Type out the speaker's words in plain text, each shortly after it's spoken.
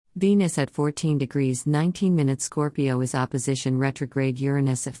Venus at 14 degrees 19 minutes Scorpio is opposition retrograde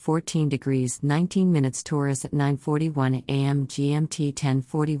Uranus at 14 degrees 19 minutes Taurus at 9:41 a.m. GMT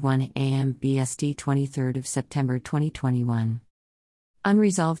 10:41 a.m. BST 23rd of September 2021.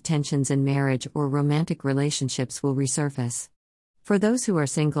 Unresolved tensions in marriage or romantic relationships will resurface. For those who are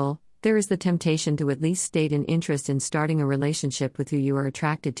single, there is the temptation to at least state an interest in starting a relationship with who you are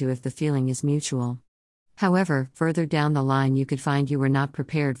attracted to if the feeling is mutual. However, further down the line you could find you were not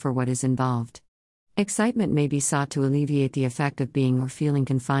prepared for what is involved. Excitement may be sought to alleviate the effect of being or feeling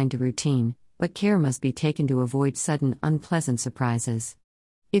confined to routine, but care must be taken to avoid sudden, unpleasant surprises.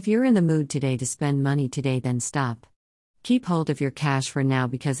 If you're in the mood today to spend money today, then stop. Keep hold of your cash for now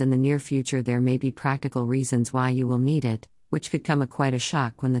because in the near future there may be practical reasons why you will need it, which could come quite a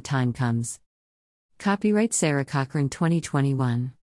shock when the time comes. Copyright Sarah Cochran 2021.